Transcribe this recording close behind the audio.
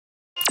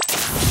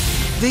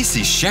This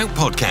is Shout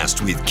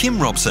Podcast with Kim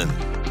Robson,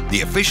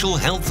 the official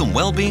health and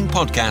wellbeing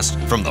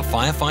podcast from the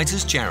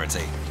Firefighters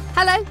charity.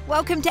 Hello,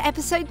 welcome to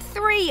episode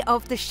 3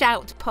 of the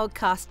Shout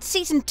podcast.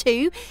 Season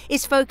 2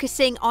 is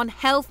focusing on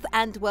health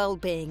and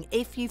well-being.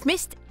 If you've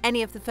missed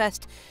any of the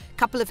first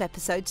couple of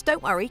episodes,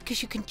 don't worry,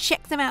 because you can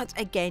check them out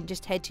again.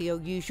 Just head to your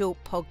usual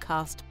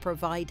podcast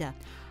provider.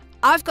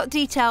 I've got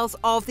details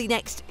of the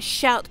next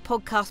Shout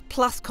Podcast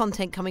Plus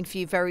content coming for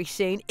you very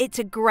soon. It's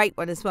a great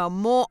one as well.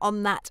 More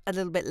on that a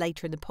little bit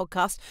later in the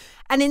podcast.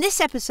 And in this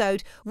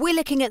episode, we're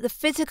looking at the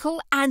physical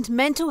and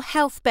mental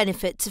health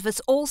benefits of us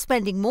all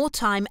spending more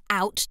time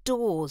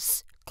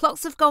outdoors.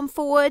 Clocks have gone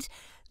forward,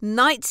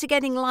 nights are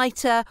getting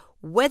lighter,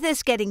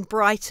 weather's getting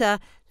brighter.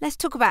 Let's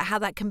talk about how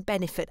that can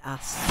benefit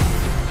us.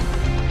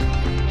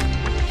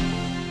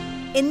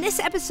 In this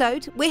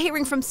episode, we're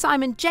hearing from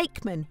Simon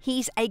Jakeman.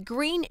 He's a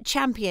green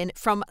champion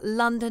from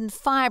London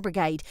Fire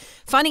Brigade,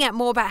 finding out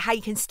more about how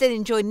you can still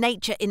enjoy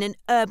nature in an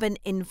urban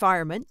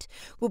environment.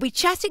 We'll be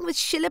chatting with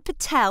Shilla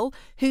Patel,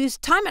 whose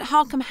time at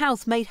Harcombe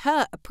House made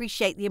her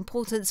appreciate the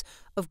importance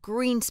of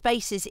green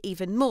spaces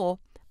even more.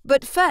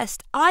 But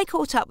first, I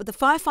caught up with the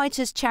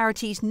Firefighters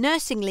charity's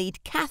Nursing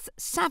Lead Kath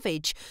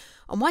Savage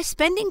on why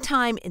spending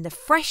time in the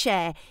fresh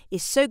air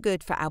is so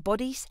good for our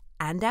bodies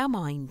and our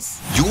minds.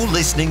 You're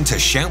listening to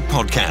Shout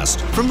Podcast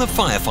from the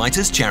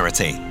Firefighters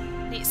charity.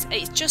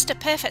 It's just a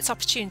perfect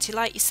opportunity,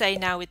 like you say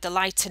now with the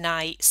lighter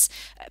nights,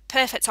 a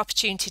perfect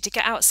opportunity to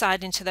get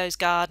outside into those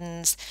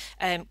gardens.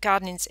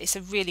 Gardening is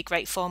a really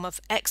great form of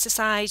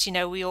exercise. You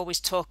know, we always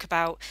talk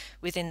about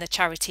within the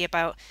charity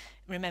about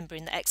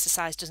remembering that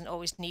exercise doesn't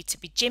always need to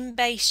be gym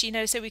based, you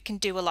know, so we can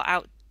do a lot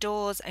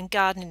outdoors, and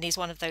gardening is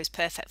one of those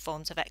perfect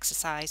forms of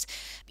exercise.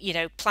 You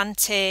know,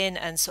 planting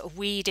and sort of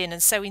weeding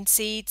and sowing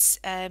seeds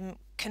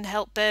can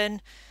help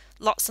burn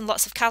lots and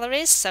lots of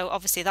calories, so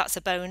obviously that's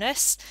a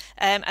bonus,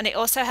 and it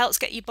also helps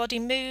get your body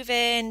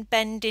moving,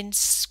 bending,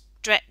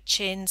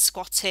 stretching,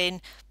 squatting,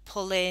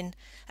 pulling,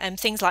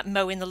 things like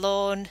mowing the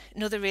lawn,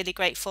 another really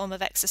great form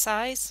of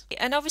exercise.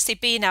 And obviously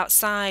being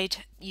outside,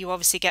 you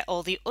obviously get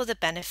all the other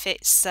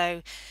benefits.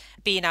 So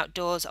being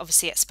outdoors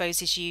obviously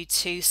exposes you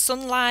to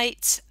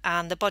sunlight,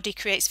 and the body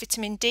creates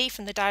vitamin D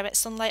from the direct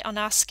sunlight on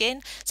our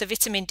skin. So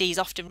vitamin D is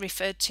often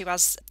referred to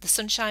as the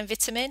sunshine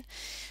vitamin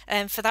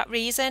for that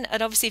reason.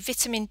 And obviously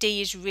vitamin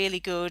D is really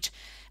good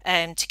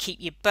to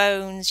keep your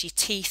bones, your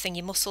teeth and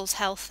your muscles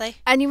healthy.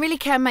 And you really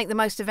can make the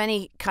most of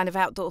any kind of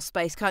outdoor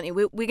space, can't you?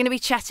 We're going to be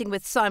chatting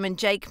with Simon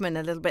Jakeman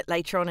a little bit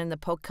later on in the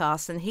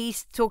podcast, and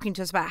he's talking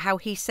to us about how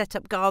he set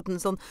up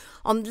gardens on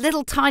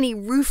little tiny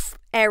roof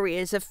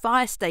areas of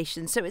fire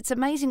stations. So it's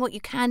amazing what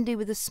you can do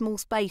with a small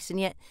space and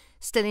yet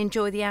still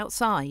enjoy the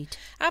outside.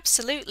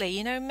 Absolutely.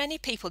 You know, many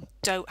people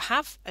don't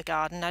have a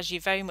garden, as you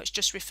very much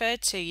just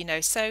referred to, you know.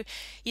 So,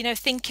 you know,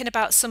 thinking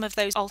about some of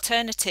those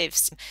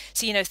alternatives.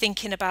 So, you know,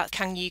 thinking about,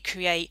 can you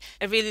create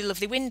a really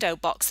lovely window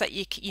box that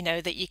you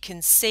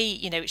can see,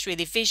 you know, it's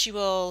really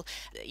visual,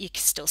 you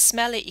can still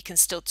smell it, you can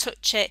still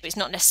touch it. It's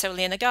not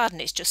necessarily in a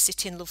garden, it's just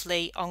sitting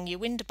lovely on your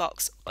window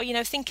box. Or, you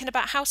know, thinking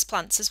about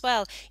houseplants as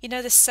well. You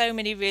know, there's so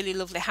many really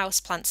lovely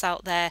houseplants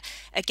out there,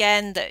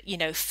 again, that, you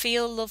know,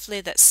 feel lovely,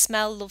 that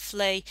smell lovely,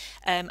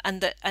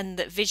 and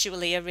that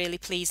visually are really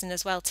pleasing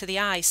as well to the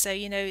eye. So,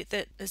 you know,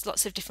 there's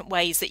lots of different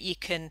ways that you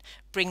can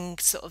bring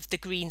sort of the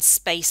green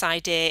space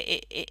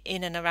idea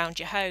in and around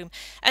your home.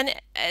 And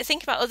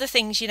think about other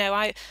things. You know,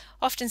 I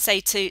often say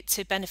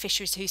to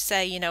beneficiaries who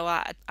say, you know,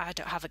 I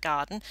don't have a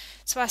garden,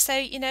 so I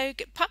say, you know,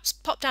 perhaps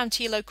pop down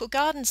to your local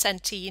garden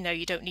centre. You know,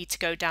 you don't need to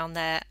go down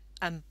there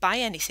and buy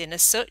anything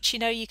as such. You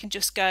know, you can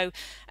just go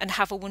and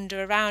have a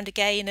wander around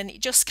again, and it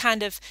just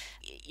kind of,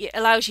 it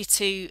allows you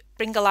to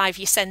bring alive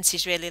your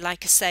senses really.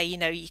 Like I say, you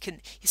know, you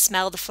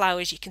smell the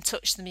flowers, you can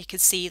touch them, you can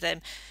see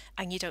them,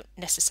 and you don't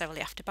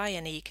necessarily have to buy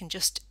any. You can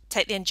just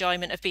take the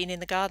enjoyment of being in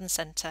the garden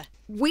centre.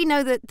 We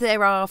know that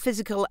there are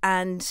physical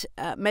and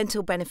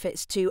mental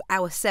benefits to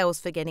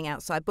ourselves for getting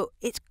outside, but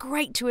it's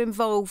great to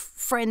involve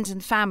friends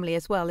and family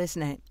as well,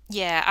 isn't it?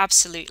 Yeah,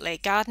 absolutely.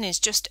 Gardening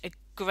is just a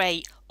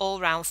great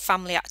all-round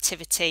family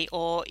activity,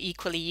 or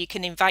equally you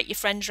can invite your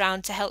friends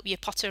round to help you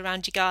potter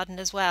around your garden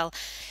as well.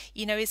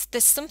 You know,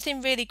 there's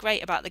something really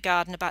great about the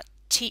garden, about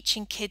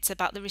teaching kids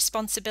about the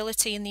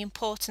responsibility and the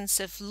importance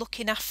of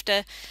looking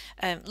after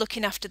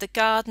the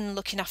garden,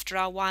 looking after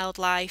our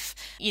wildlife,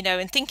 you know,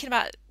 and thinking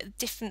about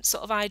different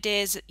sort of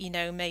ideas, you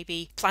know,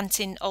 maybe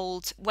planting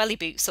old welly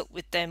boots up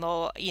with them,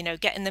 or, you know,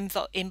 getting them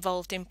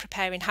involved in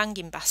preparing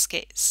hanging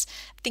baskets,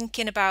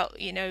 thinking about,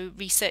 you know,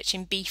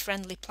 researching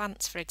bee-friendly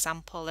plants, for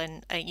example,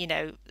 and you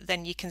know,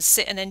 then you can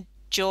sit and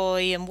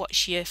enjoy and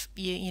watch your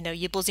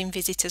buzzing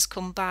visitors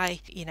come by,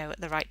 you know, at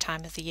the right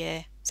time of the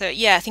year. So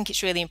yeah, I think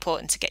it's really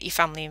important to get your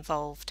family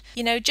involved.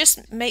 You know,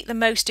 just make the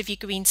most of your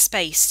green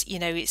space. You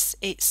know,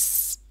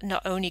 it's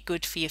not only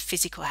good for your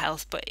physical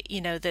health, but,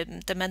 you know,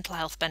 the mental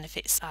health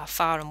benefits are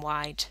far and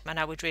wide, and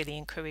I would really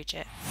encourage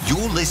it.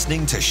 You're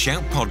listening to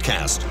Shout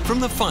Podcast from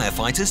the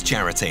Firefighters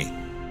charity.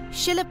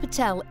 Shilla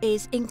Patel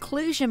is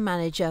Inclusion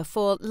Manager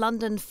for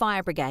London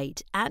Fire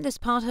Brigade, and as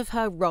part of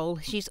her role,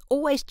 she's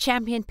always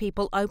championed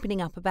people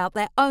opening up about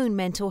their own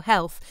mental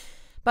health.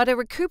 But a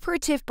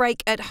recuperative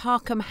break at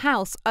Harcombe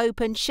House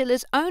opened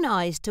Shilla's own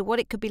eyes to what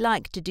it could be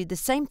like to do the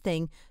same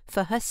thing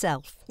for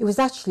herself. It was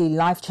actually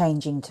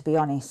life-changing, to be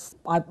honest.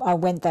 I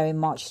went there in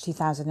March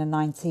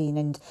 2019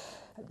 and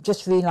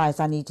just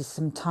realised I needed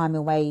some time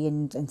away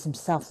and some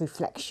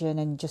self-reflection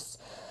and just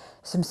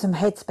some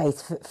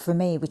headspace for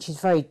me, which is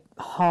very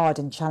hard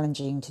and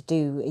challenging to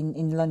do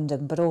in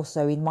London, but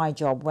also in my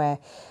job where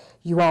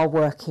you are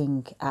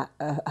working at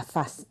a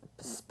fast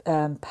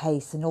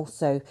pace and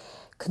also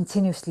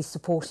continuously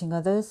supporting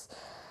others.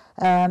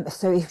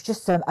 So it was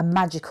just a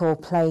magical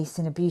place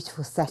in a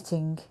beautiful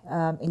setting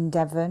in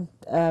Devon,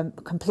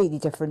 completely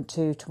different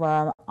to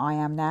where I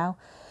am now.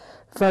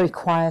 Very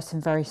quiet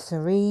and very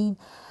serene.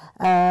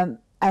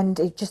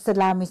 And it just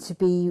allowed me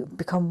to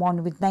become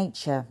one with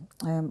nature,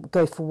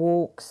 go for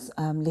walks,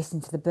 listen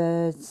to the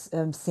birds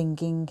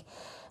singing,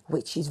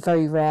 which is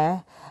very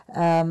rare,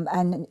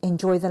 and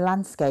enjoy the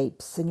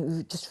landscapes.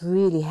 And it just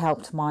really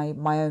helped my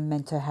own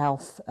mental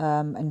health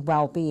and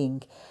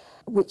well-being,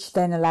 which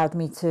then allowed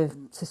me to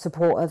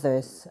support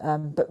others,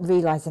 but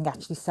realising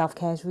actually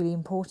self-care is really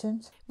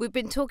important. We've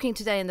been talking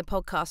today in the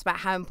podcast about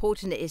how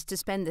important it is to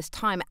spend this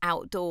time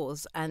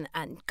outdoors, and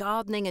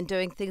gardening and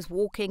doing things,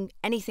 walking,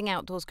 anything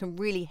outdoors can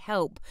really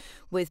help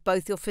with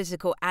both your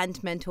physical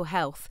and mental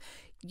health.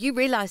 You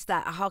realised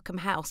that at Harcombe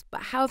House,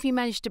 but how have you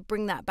managed to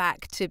bring that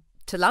back to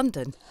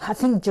London? I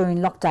think during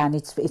lockdown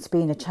it's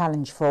been a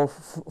challenge for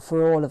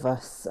all of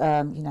us.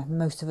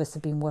 Most of us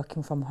have been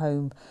working from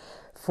home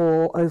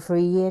for over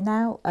a year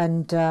now,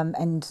 and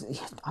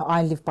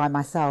I live by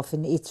myself,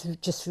 and it's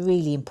just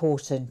really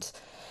important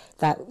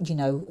that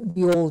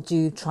we all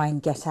do try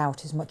and get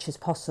out as much as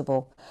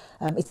possible.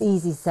 It's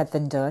easier said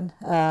than done,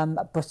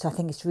 but I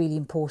think it's really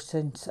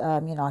important.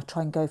 I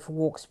try and go for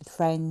walks with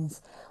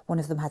friends. One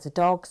of them has a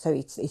dog, so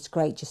it's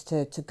great just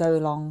to go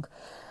along.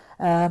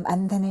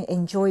 And then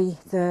enjoy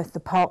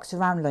the parks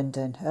around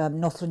London.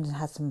 North London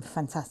has some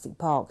fantastic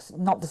parks,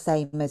 not the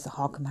same as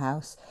Harcombe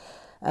House,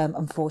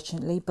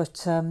 unfortunately,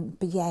 but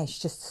yeah, it's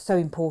just so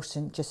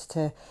important just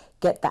to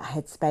get that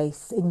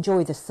headspace,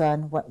 enjoy the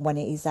sun when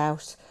it is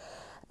out,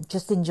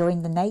 just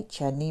enjoying the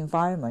nature and the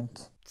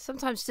environment.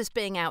 Sometimes just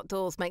being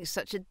outdoors makes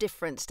such a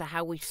difference to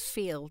how we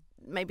feel,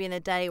 maybe in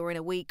a day or in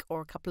a week or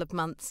a couple of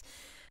months.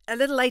 A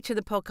little later in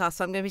the podcast,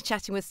 I'm going to be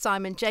chatting with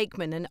Simon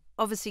Jakeman, and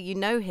obviously you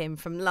know him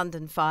from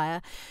London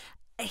Fire.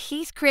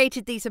 He's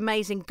created these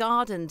amazing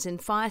gardens in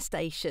fire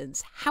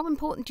stations. How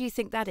important do you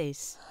think that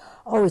is?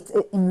 Oh, it's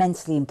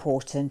immensely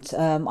important.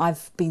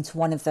 I've been to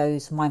one of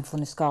those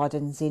mindfulness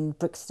gardens in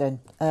Brixton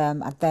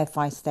at their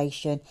fire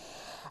station,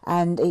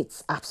 and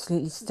it's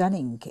absolutely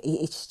stunning.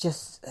 It's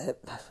just,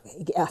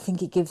 I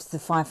think it gives the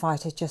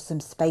firefighters just some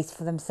space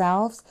for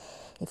themselves.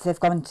 If they've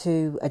gone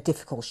to a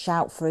difficult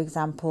shout, for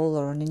example,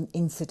 or an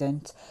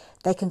incident,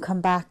 they can come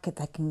back,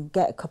 they can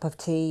get a cup of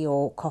tea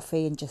or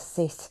coffee and just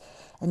sit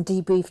and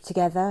debrief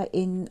together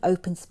in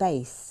open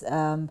space,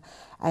 and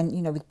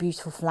with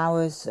beautiful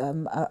flowers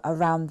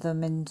around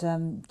them, and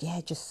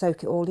just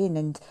soak it all in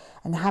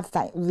and have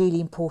that really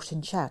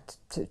important chat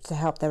to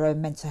help their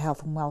own mental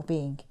health and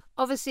well-being.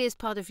 Obviously, as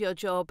part of your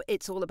job,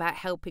 it's all about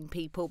helping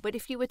people. But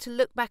if you were to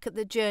look back at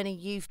the journey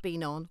you've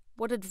been on,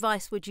 what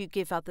advice would you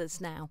give others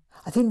now?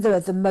 I think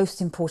the most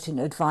important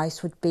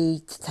advice would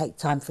be to take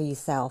time for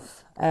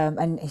yourself.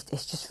 And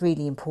it's just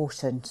really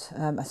important.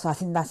 So I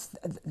think that's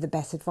the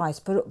best advice.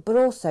 But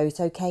also,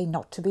 it's okay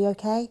not to be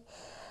okay.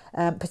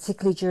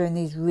 Particularly during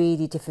these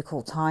really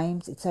difficult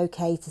times. It's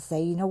okay to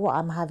say, you know what,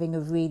 I'm having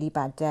a really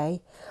bad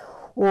day.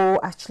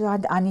 Or actually,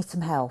 I need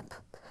some help.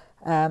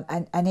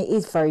 And it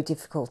is very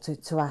difficult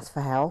to ask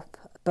for help,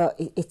 but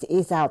it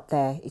is out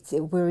there.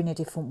 We're in a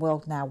different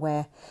world now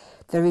where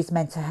there is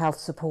mental health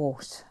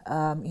support,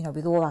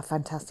 with all our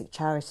fantastic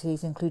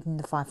charities, including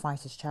the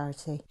Firefighters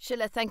charity.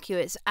 Shilla, thank you.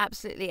 It's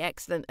absolutely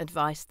excellent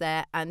advice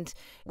there. And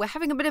we're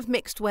having a bit of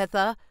mixed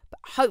weather, but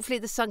hopefully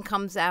the sun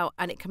comes out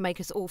and it can make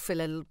us all feel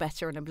a little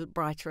better and a little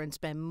brighter and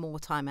spend more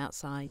time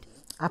outside.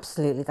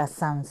 Absolutely. That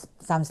sounds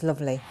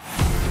lovely.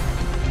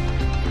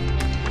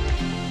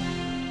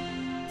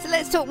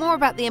 Let's talk more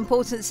about the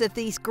importance of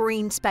these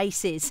green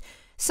spaces.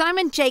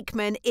 Simon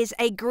Jakeman is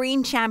a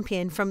green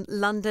champion from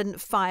London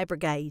Fire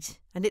Brigade,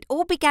 and it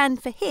all began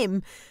for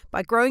him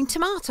by growing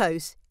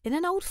tomatoes in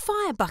an old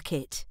fire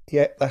bucket.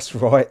 Yeah, that's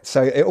right.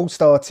 So it all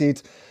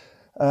started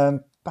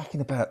back in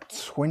about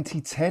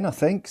 2010, I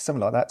think,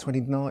 something like that,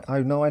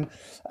 2009.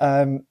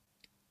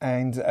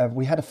 And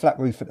we had a flat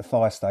roof at the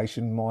fire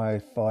station. My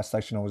fire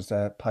station I was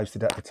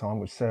posted at the time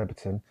was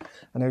Surbiton,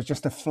 and there was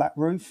just a flat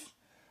roof.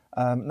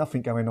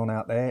 Nothing going on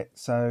out there.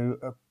 So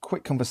a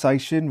quick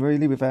conversation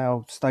really with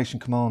our station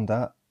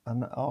commander,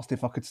 and asked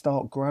if I could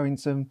start growing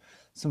some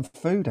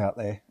food out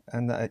there.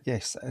 And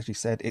yes, as you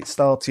said, it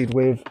started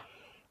with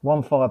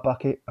one fire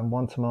bucket and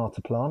one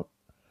tomato plant.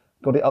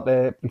 Got it up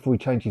there before he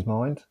changed his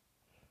mind.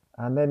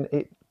 And then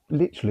it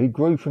literally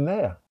grew from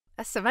there.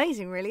 That's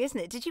amazing, really, isn't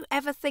it? Did you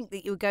ever think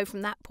that you would go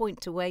from that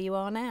point to where you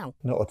are now?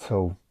 Not at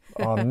all.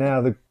 I'm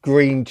now the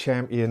Green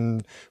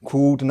Champion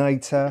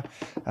Coordinator.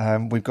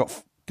 We've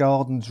got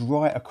gardens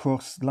right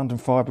across London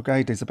Fire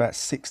Brigade. There's about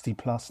 60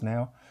 plus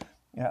now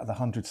out of the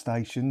 100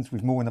 stations,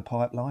 with more in the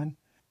pipeline.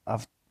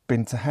 I've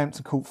been to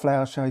Hampton Court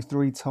Flower Show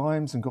 3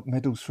 times and got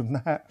medals from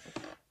that.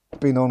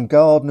 Been on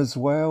Gardener's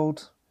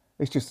World.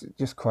 It's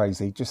just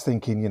crazy. Just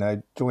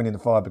thinking, joining the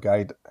Fire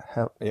Brigade,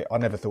 I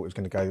never thought it was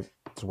going to go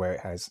to where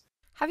it has.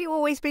 Have you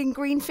always been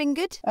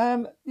green-fingered?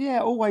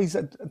 Yeah, always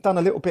done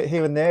a little bit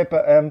here and there,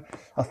 but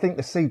I think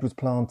the seed was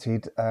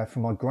planted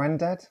from my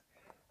granddad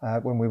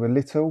when we were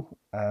little.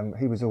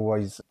 He was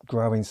always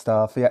growing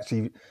stuff. He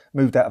actually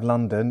moved out of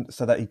London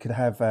so that he could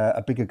have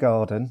a bigger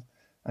garden,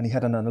 and he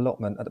had an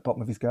allotment at the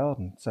bottom of his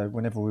garden. So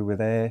whenever we were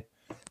there,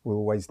 we were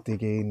always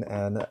digging,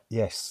 and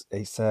yes,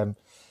 it's the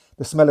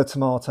smell of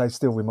tomatoes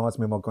still reminds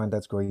me of my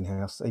granddad's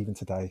greenhouse, even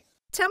today.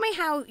 Tell me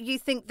how you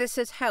think this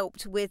has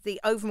helped with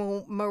the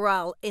overall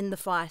morale in the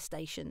fire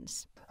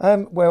stations.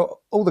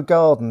 Well, all the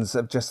gardens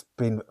have just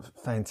been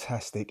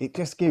fantastic. It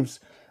just gives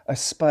a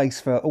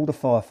space for all the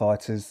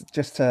firefighters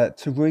just to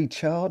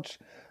recharge,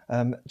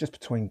 just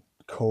between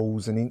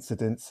calls and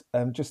incidents,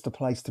 just a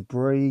place to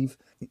breathe.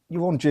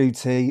 You're on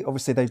duty,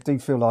 obviously they do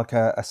feel like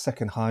a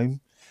second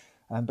home,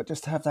 but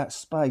just to have that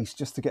space,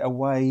 just to get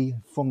away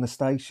from the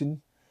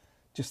station,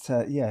 just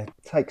to,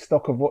 take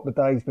stock of what the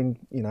day's been,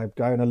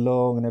 going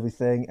along and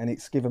everything. And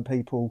it's given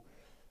people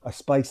a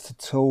space to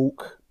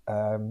talk.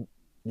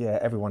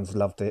 Everyone's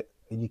loved it.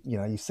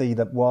 You see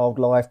the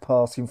wildlife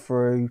passing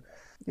through.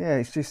 Yeah,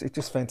 it's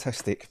just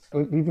fantastic.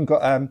 We've even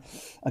got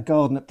a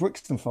garden at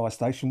Brixton Fire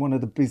Station, one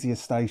of the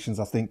busiest stations,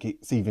 I think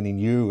it's even in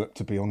Europe,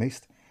 to be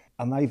honest.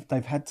 And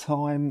they've had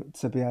time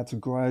to be able to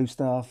grow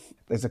stuff.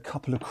 There's a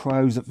couple of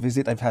crows that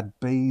visit. They've had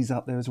bees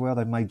up there as well.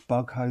 They've made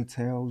bug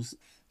hotels.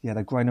 Yeah,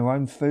 they've grown their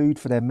own food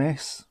for their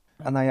mess,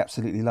 and they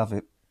absolutely love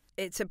it.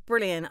 It's a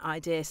brilliant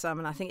idea,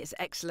 Simon. I think it's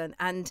excellent.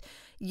 And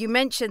you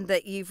mentioned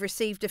that you've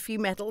received a few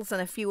medals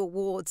and a few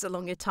awards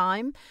along your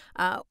time.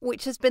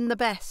 Which has been the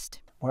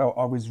best? Well,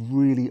 I was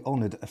really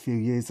honoured a few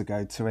years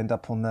ago to end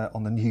up on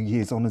the New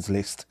Year's Honours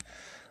list.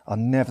 I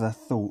never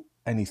thought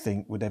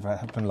anything would ever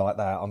happen like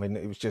that. I mean,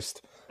 it was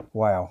just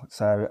wow.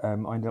 So I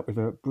ended up with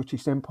a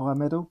British Empire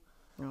Medal.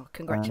 Oh,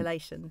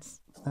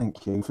 congratulations.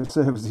 Thank you. For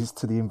services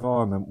to the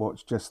environment,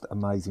 what's just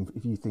amazing.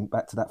 If you think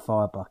back to that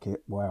fire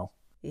bucket, wow.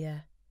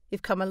 Yeah,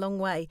 you've come a long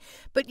way.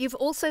 But you've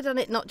also done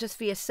it not just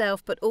for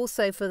yourself, but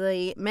also for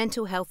the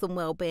mental health and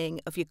well-being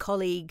of your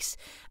colleagues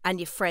and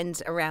your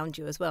friends around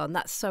you as well. And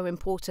that's so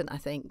important, I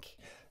think.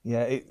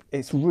 Yeah,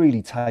 it's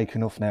really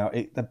taken off now.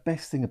 The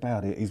best thing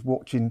about it is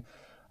watching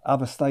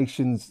other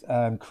stations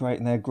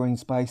creating their green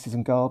spaces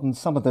and gardens.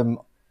 Some of them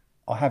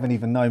I haven't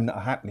even known that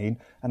are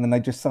happening, and then they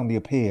just suddenly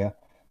appear.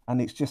 And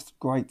it's just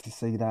great to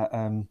see that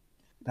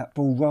that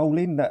ball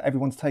rolling, that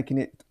everyone's taking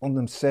it on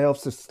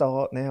themselves to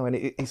start now. And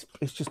it's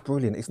just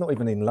brilliant. It's not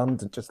even in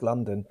London, just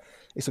London.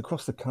 It's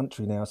across the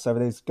country now. So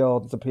there's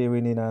gardens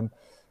appearing in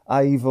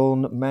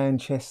Avon,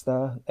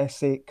 Manchester,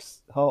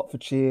 Essex,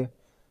 Hertfordshire.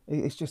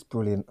 It's just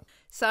brilliant.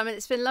 Simon,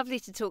 it's been lovely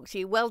to talk to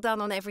you. Well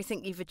done on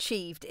everything you've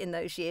achieved in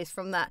those years,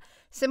 from that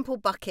simple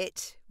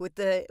bucket with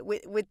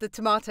the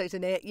tomatoes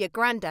in it. Your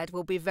granddad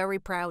will be very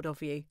proud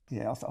of you.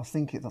 Yeah, I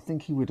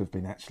think he would have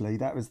been, actually.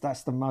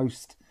 That's the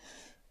most,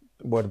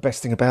 well, the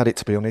best thing about it,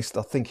 to be honest.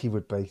 I think he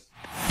would be.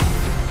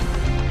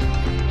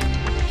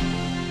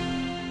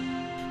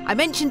 I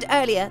mentioned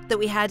earlier that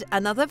we had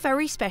another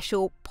very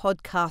special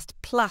Podcast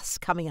Plus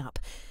coming up.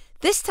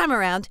 This time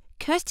around,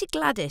 Kirsty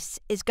Gladys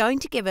is going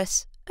to give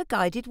us a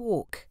guided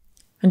walk.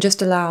 And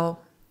just allow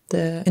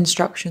the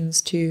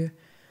instructions to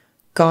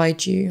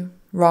guide you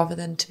rather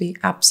than to be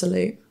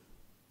absolute.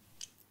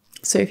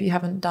 So if you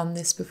haven't done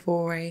this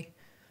before, a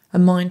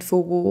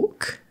mindful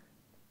walk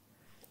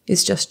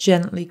is just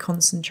gently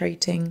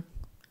concentrating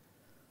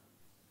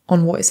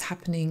on what is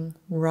happening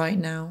right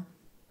now.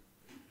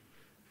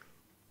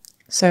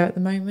 So at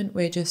the moment,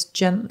 we're just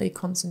gently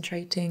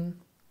concentrating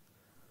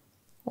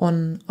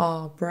on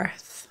our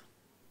breath,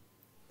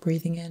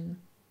 breathing in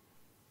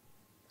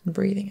and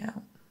breathing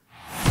out.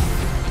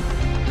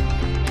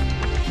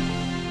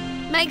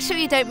 Make sure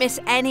you don't miss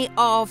any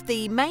of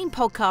the main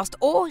podcast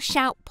or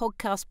Shout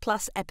Podcast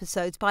Plus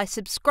episodes by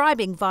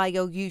subscribing via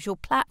your usual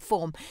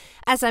platform.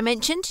 As I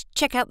mentioned,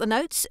 check out the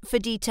notes for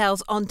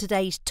details on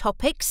today's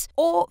topics,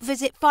 or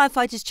visit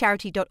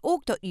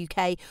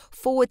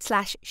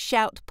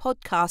firefightescharity.org.uk/Shout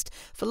Podcast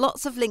for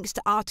lots of links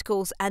to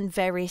articles and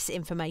various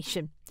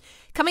information.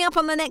 Coming up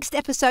on the next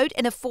episode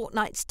in a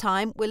fortnight's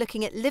time, we're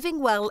looking at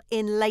living well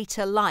in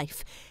later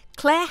life.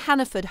 Claire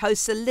Hannaford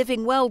hosts a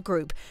Living Well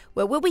group,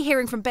 where we'll be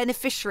hearing from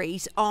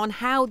beneficiaries on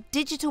how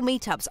digital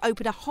meetups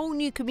opened a whole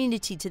new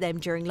community to them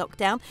during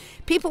lockdown.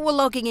 People were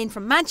logging in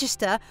from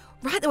Manchester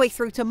right the way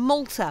through to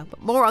Malta,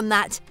 but more on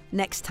that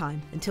next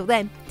time. Until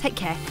then, take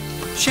care.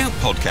 Shout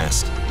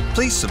Podcast.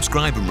 Please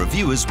subscribe and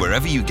review us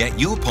wherever you get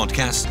your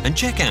podcasts, and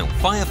check out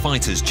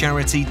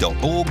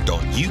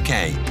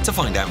firefightescharity.org.uk to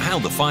find out how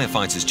the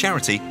Firefighters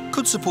Charity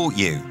could support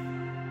you.